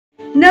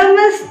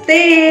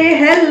Namaste.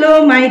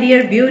 Hello my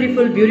dear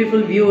beautiful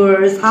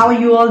viewers. How are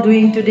you all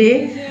doing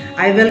today?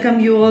 I welcome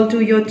you all to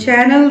your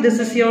channel. This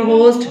is your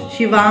host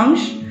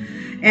SHIVAANSH,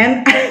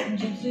 and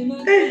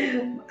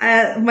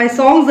my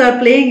songs are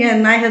playing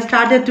and I have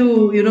started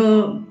to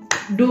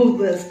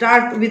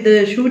start with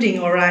the shooting.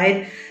 All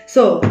right,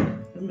 so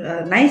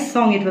nice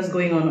song it was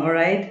going on. All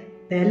right,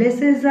 पहले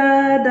से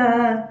ज़्यादा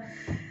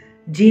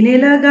जीने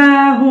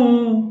लगा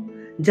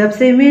हूँ जब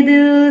से मैं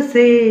दिल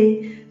से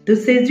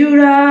तुझसे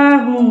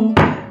जुड़ा हूँ.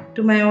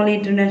 To my all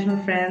international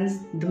friends,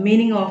 the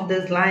meaning of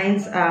these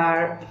lines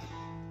are,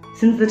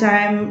 since the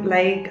time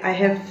like I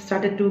have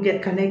started to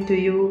get connect to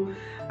you,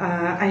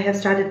 I have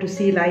started to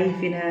see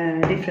life in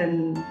a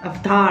different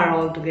avatar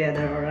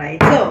altogether. All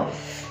right, so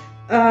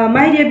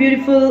my dear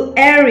beautiful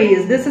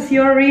Aries, this is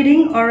your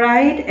reading. All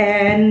right,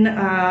 and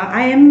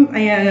I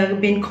have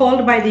been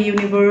called by the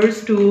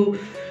universe to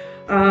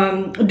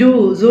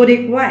do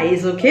zodiac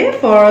wise, okay,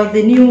 for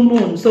the new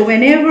moon. So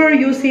whenever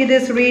you see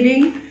this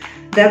reading,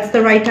 that's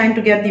the right time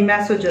to get the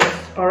messages.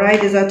 All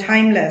right, these are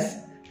timeless.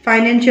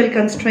 Financial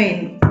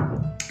constraint.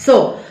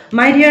 So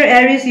my dear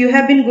Aries, you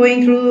have been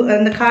going through,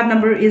 and the card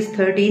number is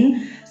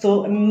 13.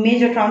 So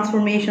major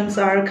transformations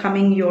are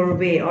coming your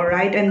way. All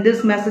right, and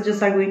these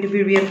messages are going to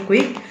be real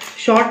quick,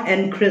 short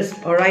and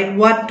crisp. All right,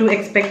 what to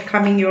expect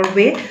coming your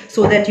way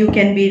so that you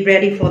can be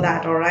ready for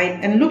that. All right,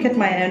 and look at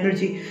my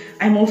energy.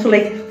 I'm also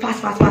like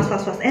fast.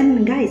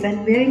 And guys,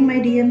 I'm wearing my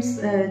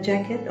DM's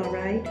jacket. All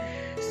right,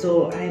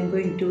 so I'm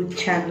going to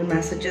channel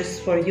messages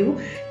for you.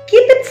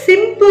 Keep it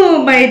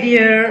simple, my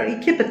dear.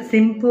 Keep it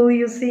simple,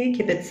 you see.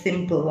 Keep it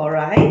simple. All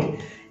right,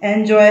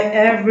 enjoy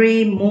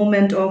every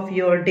moment of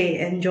your day.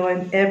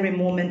 Enjoy every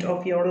moment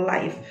of your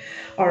life.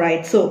 All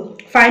right, so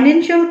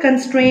financial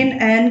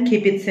constraint and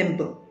keep it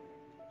simple.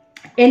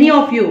 Any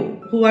of you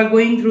who are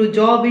going through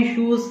job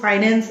issues,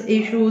 finance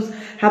issues,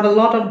 have a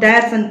lot of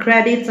debts and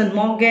credits and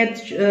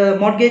mortgage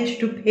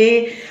to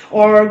pay,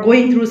 or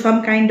going through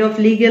some kind of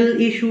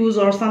legal issues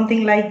or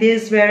something like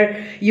this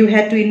where you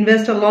had to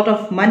invest a lot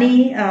of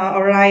money,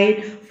 all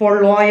right,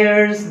 for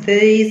lawyers,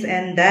 this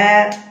and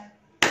that.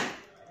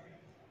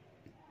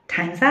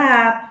 Time's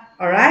up.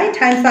 All right,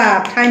 time's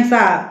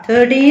up.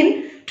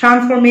 13,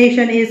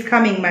 transformation is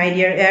coming, my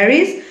dear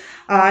Aries.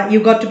 You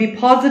got to be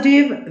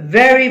positive,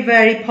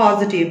 very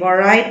positive. All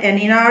right, and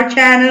in our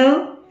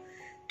channel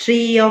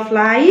Tree of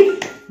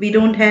Life, we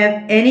don't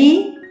have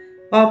any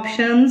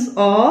options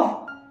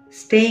of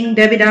staying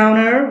Debbie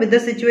Downer with the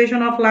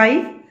situation of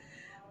life.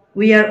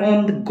 We are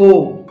on the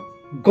go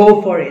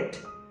for it.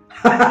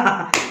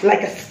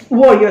 Like a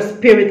warrior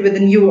spirit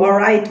within you. All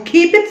right,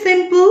 keep it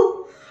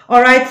simple.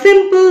 All right,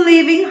 simple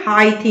living,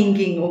 high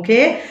thinking.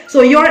 Okay,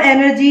 so your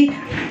energy,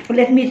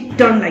 let me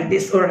turn like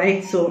this. All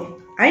right, so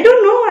I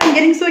don't know, I'm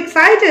getting so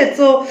excited.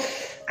 So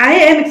I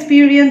am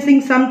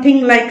experiencing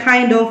something like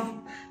kind of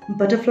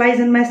butterflies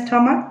in my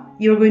stomach.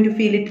 You're going to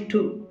feel it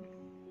too,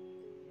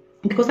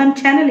 because I'm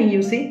channeling,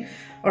 you see.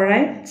 All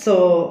right,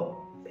 so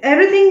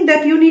everything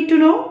that you need to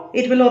know,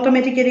 it will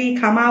automatically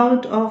come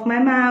out of my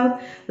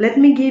mouth. Let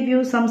me give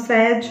you some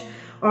sage,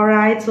 all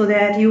right, so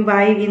that you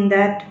vibe in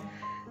that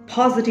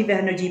positive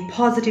energy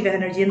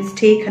and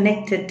stay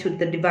connected to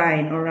the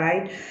divine. All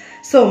right,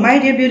 so my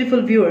dear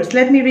beautiful viewers,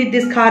 let me read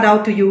this card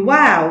out to you.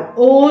 Wow,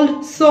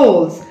 old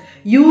souls,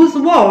 use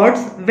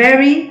words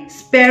very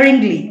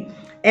sparingly,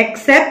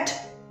 except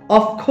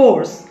of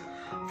course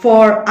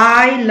for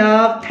I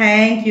love,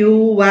 thank you,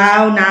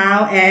 wow,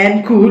 now,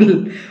 and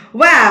cool.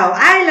 Wow,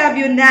 I love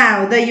you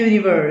now, the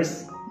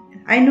universe.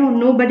 I know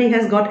nobody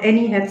has got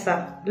any heads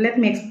up. Let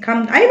me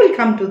come, I will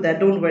come to that,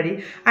 don't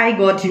worry, I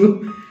got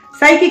you.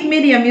 Psychic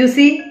medium, you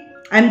see,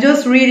 I'm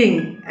just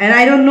reading and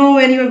I don't know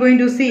when you are going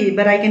to see,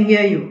 but I can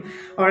hear you.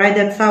 All right,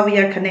 that's how we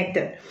are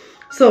connected.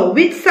 So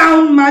which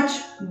sounds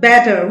much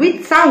better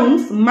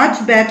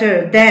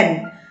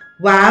than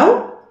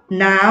wow,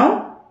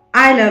 now,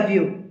 I love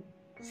you.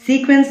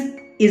 Sequence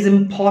is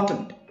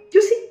important.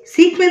 You see,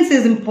 sequence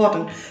is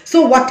important.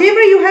 So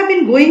whatever you have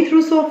been going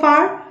through so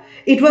far,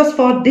 it was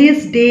for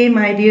this day,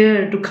 my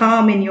dear, to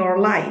come in your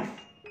life.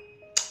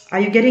 Are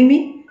you getting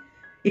me?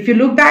 If you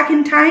look back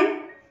in time,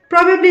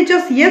 probably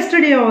just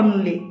yesterday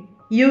only,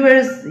 you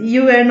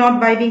were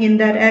not vibing in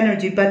that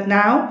energy, but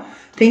now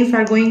things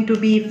are going to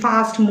be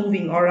fast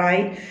moving. All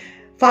right,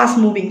 fast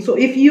moving. So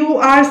if you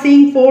are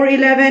seeing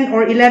 411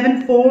 or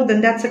 114,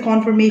 then that's a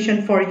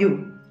confirmation for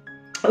you.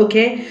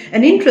 Okay,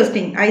 and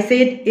interesting, I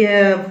said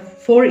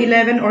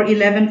 411 or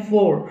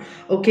 114.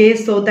 Okay,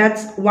 so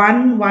that's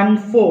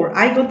 114.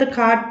 I got the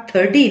card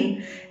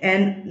 13,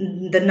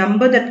 and the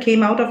number that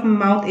came out of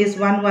my mouth is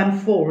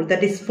 114.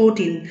 That is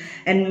 14,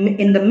 and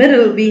in the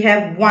middle we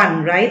have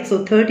 1, right?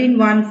 So 13,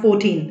 1,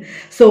 14.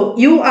 So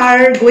you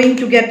are going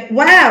to get,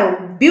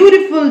 wow,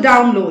 beautiful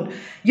download.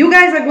 You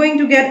guys are going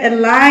to get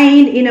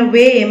aligned in a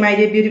way, my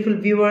dear beautiful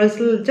viewers.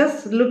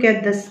 Just look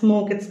at the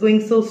smoke. It's going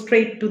so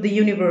straight to the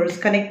universe,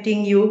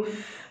 connecting you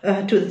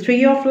to the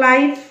Tree of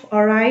Life.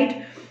 All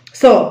right,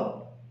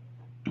 so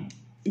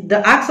the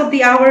axe of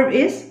the hour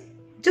is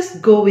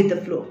just go with the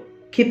flow.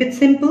 Keep it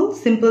simple,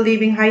 simple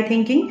living, high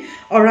thinking.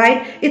 All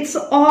right. It's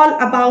all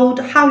about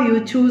how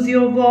you choose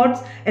your words.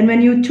 And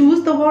when you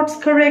choose the words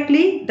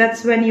correctly,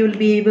 that's when you'll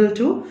be able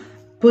to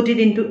put it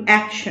into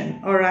action.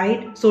 All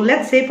right. So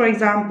let's say, for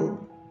example,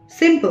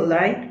 simple,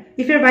 right?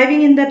 If you're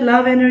vibing in that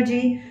love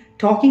energy,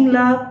 talking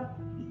love,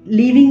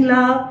 living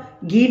love,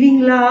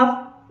 giving love,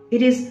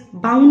 it is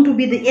bound to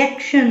be the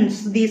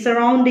actions, the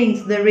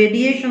surroundings, the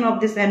radiation of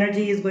this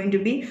energy is going to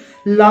be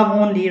love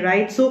only,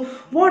 right? So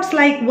words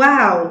like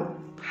wow,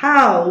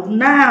 how,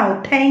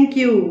 now, thank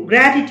you,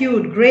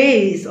 gratitude,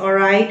 grace, all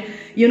right?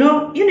 You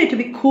know, you need to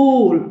be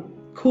cool,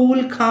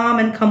 calm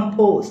and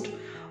composed,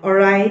 all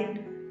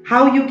right?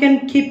 How you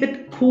can keep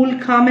it cool,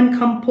 calm and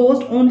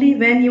composed? Only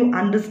when you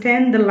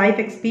understand the life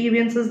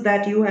experiences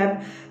that you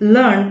have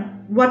learned,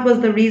 what was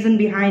the reason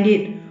behind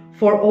it,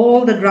 for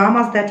all the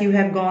dramas that you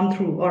have gone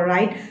through, all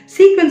right?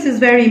 Sequence is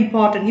very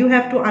important. You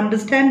have to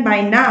understand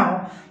by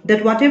now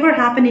that whatever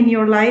happened in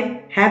your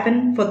life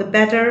happened for the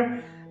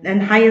better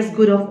and highest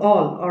good of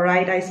all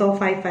right? I saw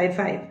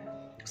 555.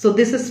 So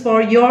this is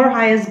for your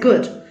highest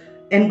good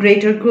and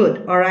greater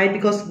good, all right?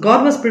 Because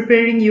God was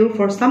preparing you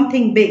for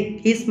something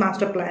big, His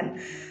master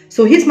plan.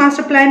 So His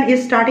master plan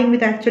is starting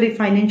with actually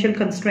financial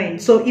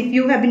constraints. So if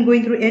you have been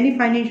going through any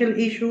financial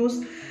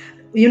issues,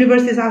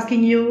 universe is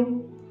asking you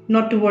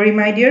not to worry,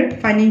 my dear.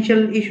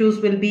 Financial issues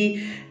will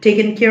be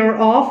taken care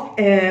of.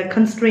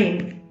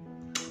 Constraint.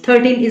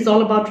 13 is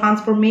all about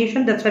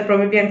transformation. That's why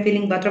probably I'm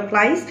feeling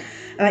butterflies.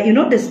 You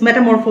know, this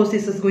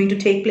metamorphosis is going to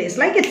take place.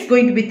 Like it's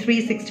going to be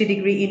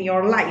 360-degree in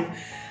your life.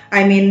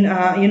 I mean,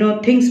 you know,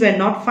 things were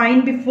not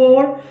fine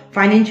before.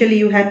 Financially,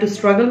 you had to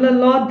struggle a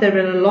lot. There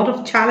were a lot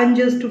of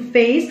challenges to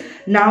face.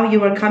 Now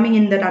you are coming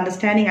in that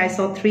understanding. I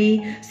saw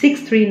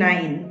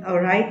 3639. All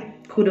right.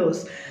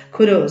 Kudos.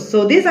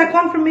 So these are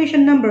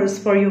confirmation numbers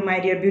for you, my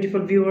dear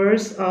beautiful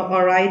viewers.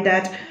 All right,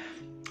 that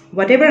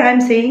whatever I'm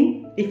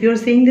saying, if you're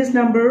seeing these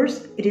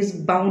numbers, it is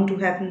bound to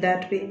happen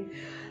that way.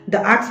 The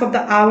axe of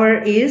the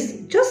hour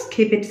is just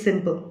keep it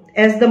simple.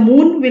 As the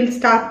moon will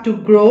start to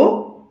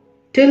grow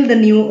till the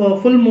new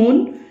full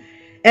moon,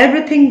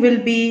 everything will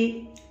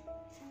be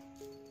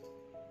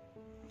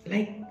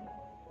like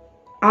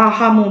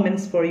aha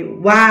moments for you.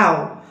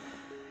 Wow.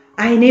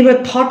 I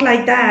never thought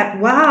like that.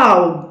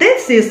 Wow,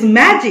 this is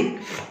magic.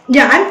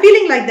 Yeah, I'm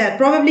feeling like that.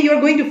 Probably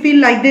you're going to feel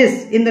like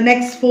this in the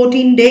next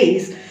 14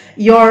 days.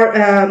 Your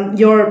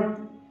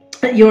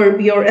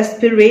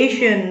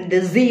aspiration,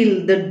 the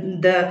zeal,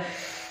 the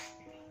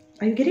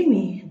are you getting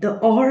me? The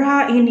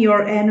aura in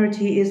your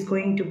energy is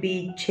going to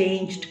be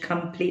changed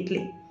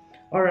completely.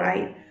 All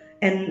right.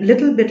 And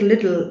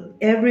little,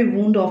 every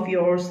wound of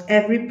yours,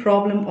 every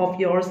problem of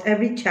yours,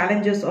 every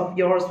challenges of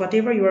yours,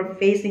 whatever you are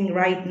facing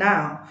right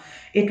now,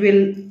 it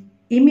will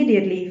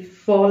immediately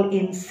fall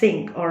in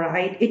sync, all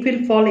right? It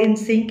will fall in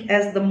sync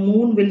as the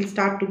moon will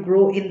start to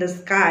grow in the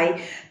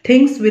sky.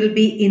 Things will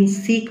be in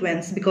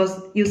sequence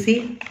because you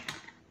see,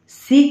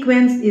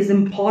 sequence is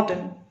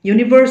important.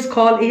 Universe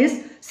call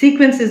is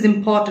sequence is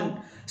important.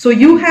 So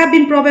you have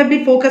been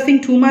probably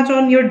focusing too much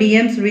on your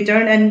DM's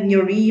return and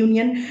your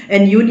reunion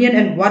and union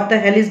and what the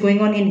hell is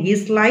going on in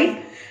his life.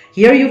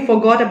 Here you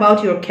forgot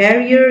about your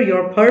career,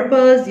 your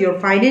purpose, your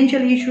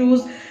financial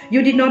issues.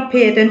 You did not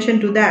pay attention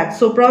to that.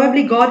 So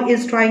probably God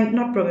is trying,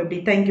 not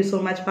probably, thank you so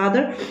much,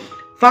 Father.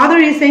 Father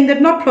is saying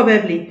that not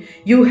probably.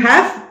 You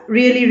have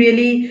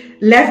really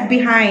left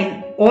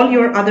behind all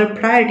your other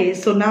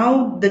priorities. So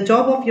now the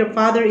job of your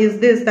Father is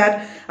this,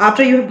 that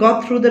after you have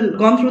gone through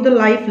the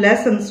life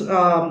lessons,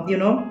 you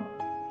know,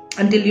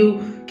 until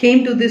you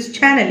came to this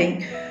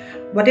channeling,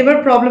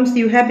 whatever problems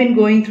you have been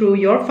going through,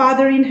 your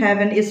Father in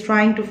heaven is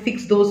trying to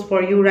fix those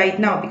for you right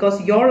now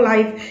because your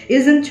life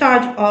is in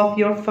charge of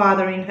your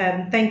Father in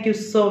heaven. Thank you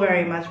so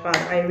very much,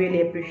 Father. I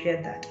really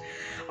appreciate that.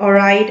 All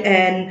right.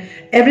 And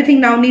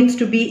everything now needs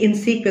to be in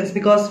sequence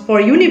because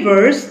for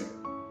universe,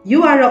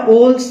 you are an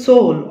old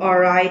soul, all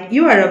right?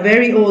 You are a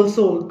very old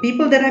soul.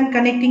 People that I'm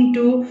connecting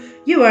to,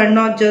 you are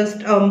not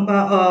just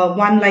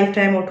one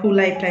lifetime or two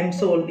lifetime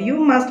soul. You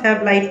must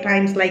have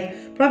lifetimes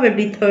like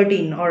probably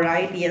 13, all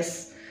right?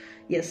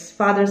 Yes,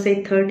 Father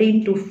said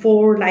 13 to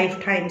 4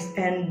 lifetimes.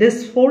 And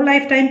this 4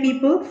 lifetime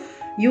people,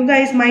 you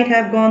guys might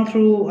have gone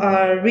through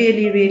a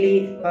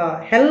really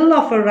hell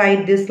of a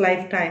ride this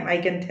lifetime. I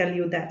can tell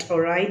you that,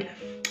 all right?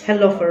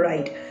 Hell of a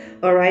ride.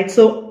 All right,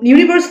 so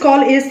universe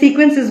call is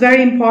sequence is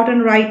very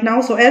important right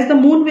now. So as the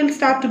moon will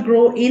start to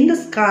grow in the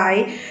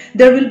sky,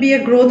 there will be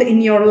a growth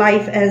in your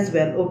life as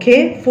well.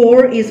 Okay,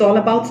 4 is all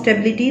about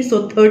stability.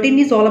 So 13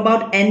 is all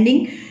about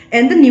ending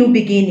and the new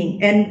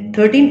beginning. And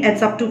 13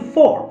 adds up to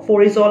 4.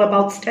 4 is all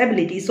about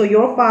stability. So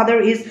your Father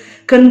is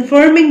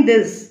confirming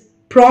this,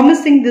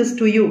 promising this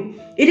to you.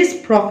 It is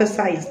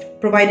prophesized,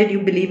 provided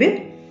you believe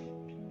it,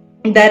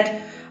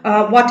 that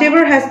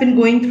whatever has been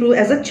going through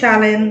as a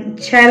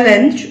challenge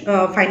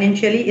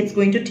financially, it's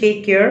going to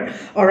take care.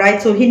 All right,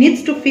 so he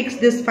needs to fix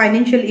this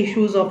financial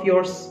issues of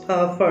yours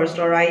first.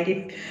 All right,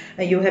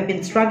 if you have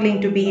been struggling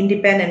to be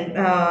independent,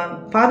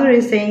 Father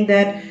is saying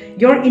that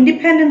your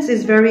independence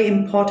is very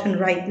important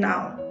right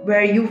now,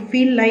 where you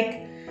feel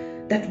like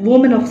that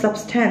woman of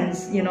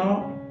substance, you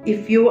know,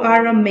 if you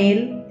are a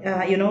male,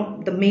 you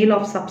know, the male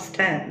of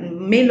substance,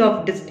 male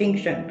of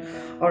distinction,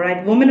 all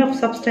right, woman of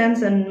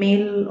substance and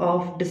male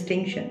of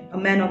distinction, a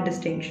man of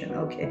distinction,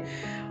 okay,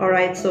 all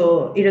right.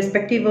 So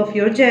irrespective of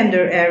your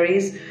gender,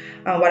 Aries,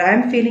 what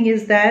I'm feeling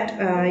is that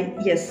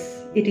yes,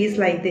 it is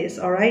like this,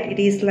 all right, it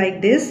is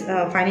like this.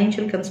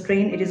 Financial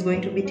constraint, it is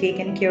going to be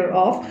taken care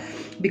of,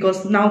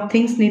 because now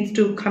things needs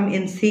to come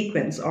in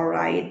sequence, all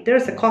right.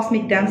 There's a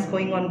cosmic dance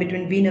going on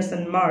between Venus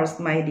and Mars,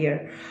 my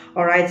dear,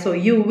 all right. So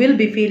you will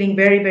be feeling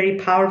very, very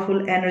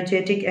powerful,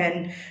 energetic,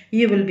 and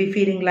you will be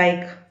feeling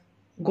like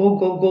go,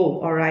 go,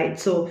 go, all right.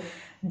 So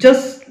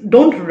just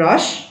don't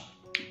rush,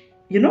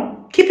 you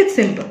know, keep it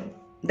simple.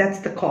 That's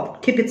the call.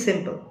 Keep it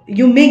simple.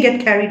 You may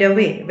get carried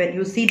away when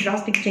you see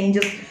drastic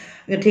changes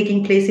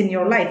taking place in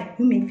your life.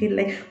 You may feel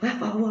like wow,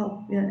 wow,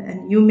 wow, yeah,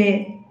 and you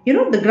may, you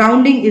know, the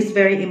grounding is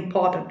very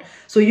important.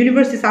 So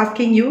universe is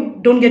asking you,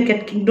 don't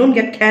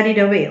get carried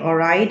away, all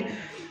right.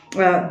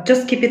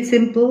 Just keep it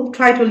simple.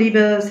 Try to live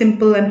a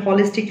simple and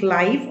holistic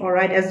life, all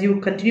right, as you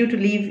continue to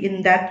live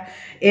in that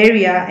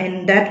area,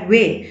 in that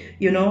way,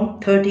 you know.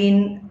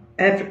 13,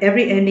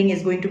 every ending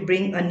is going to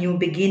bring a new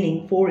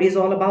beginning. 4 is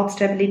all about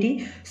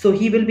stability, so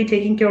he will be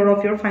taking care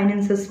of your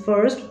finances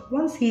first.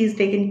 Once he is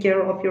taking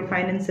care of your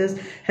finances,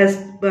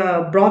 has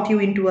brought you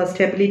into a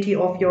stability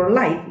of your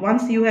life.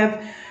 Once you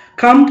have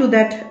come to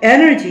that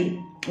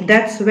energy,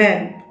 that's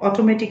when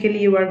automatically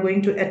you are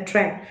going to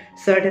attract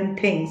certain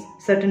things,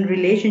 certain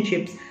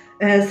relationships,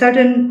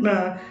 certain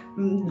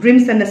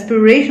dreams and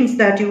aspirations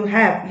that you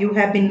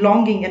have been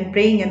longing and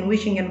praying and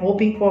wishing and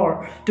hoping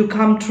for to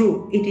come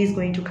true. It is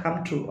going to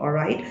come true, all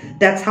right.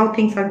 That's how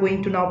things are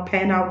going to now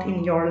pan out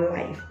in your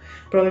life.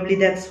 Probably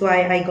that's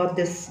why I got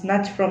this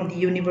nudge from the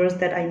universe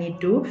that I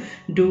need to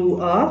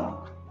do a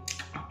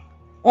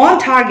on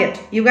target.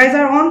 You guys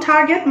are on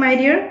target, my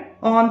dear,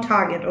 on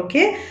target,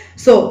 okay.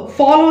 So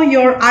follow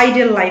your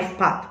ideal life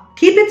path.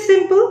 Keep it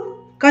simple.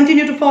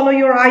 Continue to follow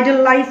your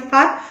ideal life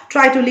path.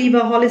 Try to live a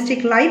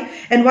holistic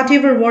life, and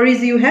whatever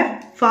worries you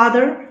have,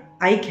 Father,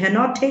 I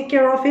cannot take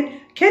care of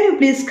it. Can you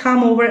please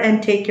come over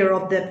and take care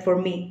of that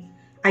for me?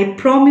 I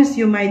promise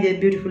you, my dear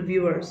beautiful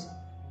viewers,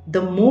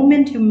 the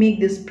moment you make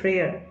this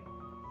prayer,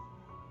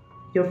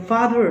 your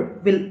Father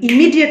will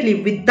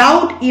immediately,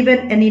 without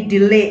even any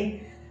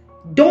delay,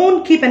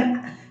 don't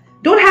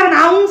have an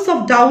ounce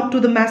of doubt to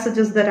the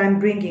messages that I'm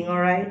bringing, all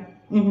right?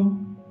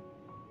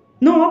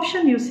 No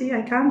option, you see.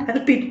 I can't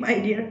help it, my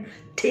dear.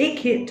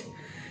 Take it.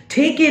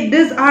 Take it.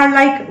 These are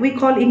like we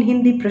call in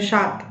Hindi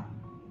prasad.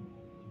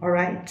 All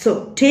right.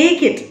 So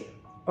take it.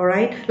 All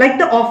right. Like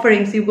the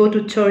offerings, you go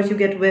to church, you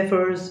get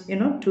wafers, you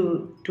know,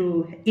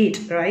 to eat,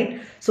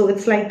 right? So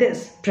it's like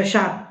this,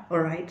 prasad.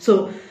 All right.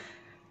 So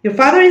your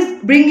Father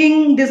is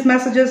bringing these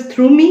messages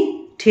through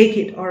me. Take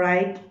it. All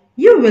right.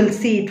 You will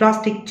see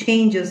drastic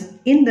changes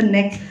in the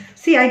next.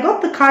 See, I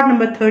got the card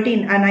number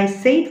 13 and I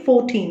said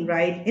 14,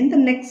 right? In the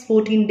next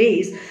 14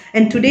 days.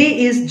 And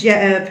today is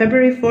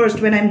February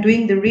 1st when I'm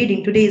doing the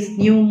reading. Today is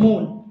new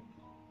moon.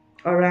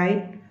 All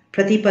right.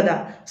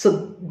 Pratipada.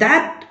 So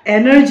that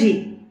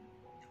energy,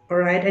 all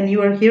right. And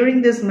you are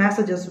hearing these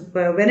messages.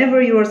 Whenever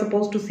you are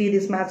supposed to see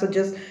these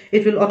messages,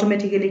 it will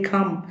automatically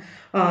come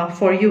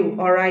for you.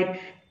 All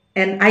right.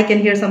 And I can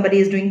hear somebody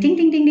is doing ding,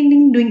 ding, ding, ding,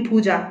 ding, doing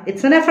puja.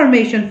 It's an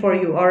affirmation for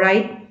you. All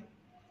right.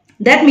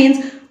 That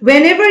means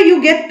whenever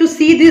you get to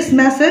see this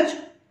message,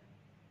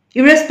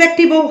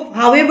 irrespective of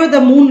however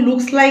the moon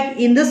looks like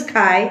in the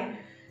sky,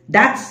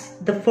 that's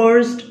the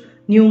first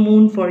new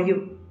moon for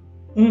you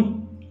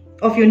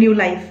of your new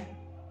life.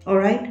 All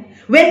right.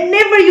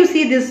 Whenever you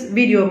see this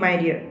video, my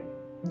dear,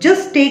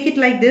 just take it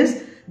like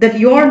this, that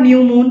your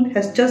new moon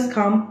has just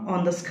come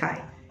on the sky,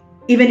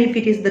 even if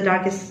it is the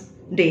darkest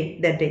day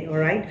that day. All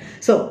right.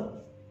 So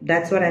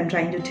that's what I'm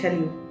trying to tell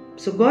you.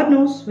 So God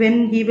knows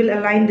when He will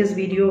align this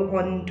video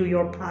onto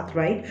your path,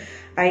 right?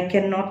 I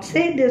cannot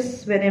say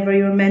this whenever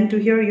you're meant to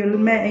hear,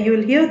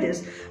 you'll hear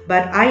this.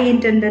 But I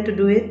intended to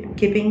do it,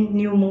 keeping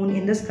new moon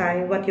in the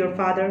sky, what your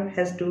Father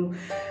has to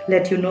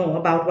let you know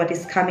about what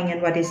is coming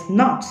and what is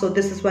not. So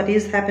this is what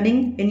is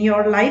happening in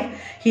your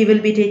life. He will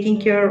be taking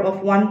care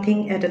of one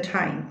thing at a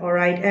time. All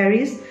right,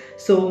 Aries.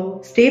 So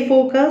stay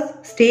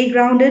focused, stay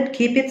grounded,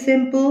 keep it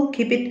simple,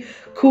 keep it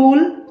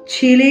cool,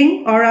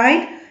 chilling, all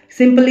right?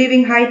 Simple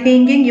living, high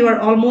thinking, you are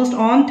almost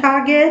on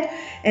target,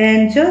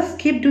 and just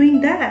keep doing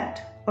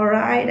that, all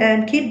right?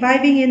 And keep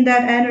vibing in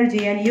that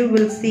energy and you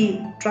will see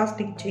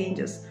drastic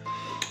changes.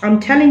 I'm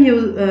telling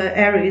you,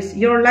 Aries,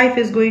 your life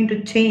is going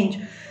to change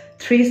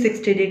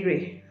 360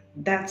 degree.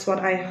 That's what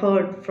I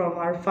heard from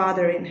our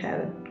Father in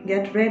heaven.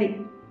 Get ready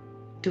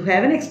to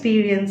have an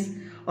experience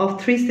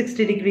of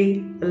 360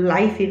 degree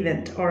life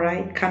event, all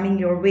right, coming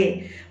your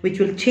way, which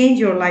will change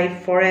your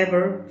life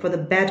forever for the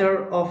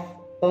better of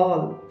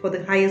all, for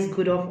the highest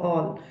good of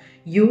all.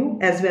 You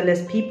as well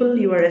as people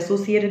you are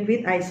associated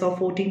with. I saw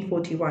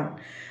 1441.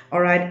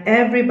 All right,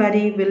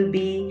 everybody will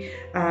be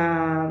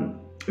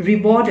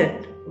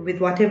rewarded with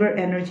whatever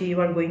energy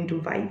you are going to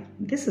vibe.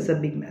 This is a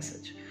big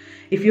message.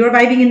 If you're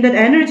vibing in that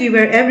energy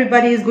where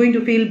everybody is going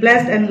to feel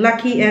blessed and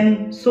lucky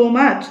and so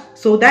much,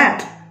 so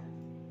that,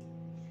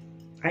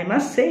 I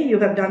must say you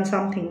have done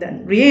something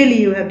then. Really,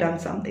 you have done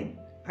something.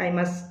 I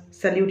must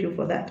salute you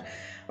for that.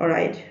 All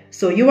right.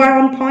 So you are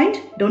on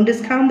point. Don't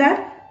discount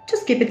that.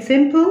 Just keep it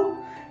simple.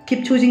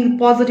 Keep choosing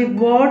positive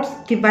words.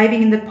 Keep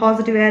vibing in that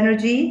positive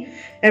energy.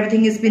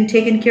 Everything has been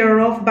taken care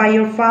of by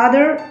your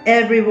Father.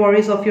 Every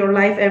worries of your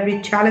life,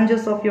 every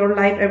challenges of your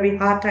life, every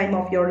hard time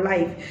of your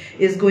life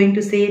is going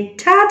to say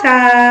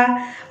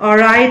ta-ta. All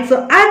right.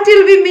 So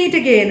until we meet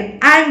again,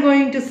 I'm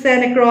going to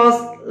send across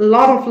a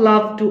lot of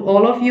love to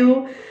all of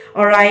you.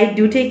 All right.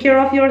 Do take care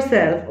of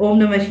yourself. Om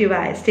Namah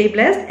Shivaya. Stay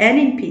blessed and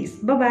in peace.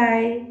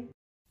 Bye-bye.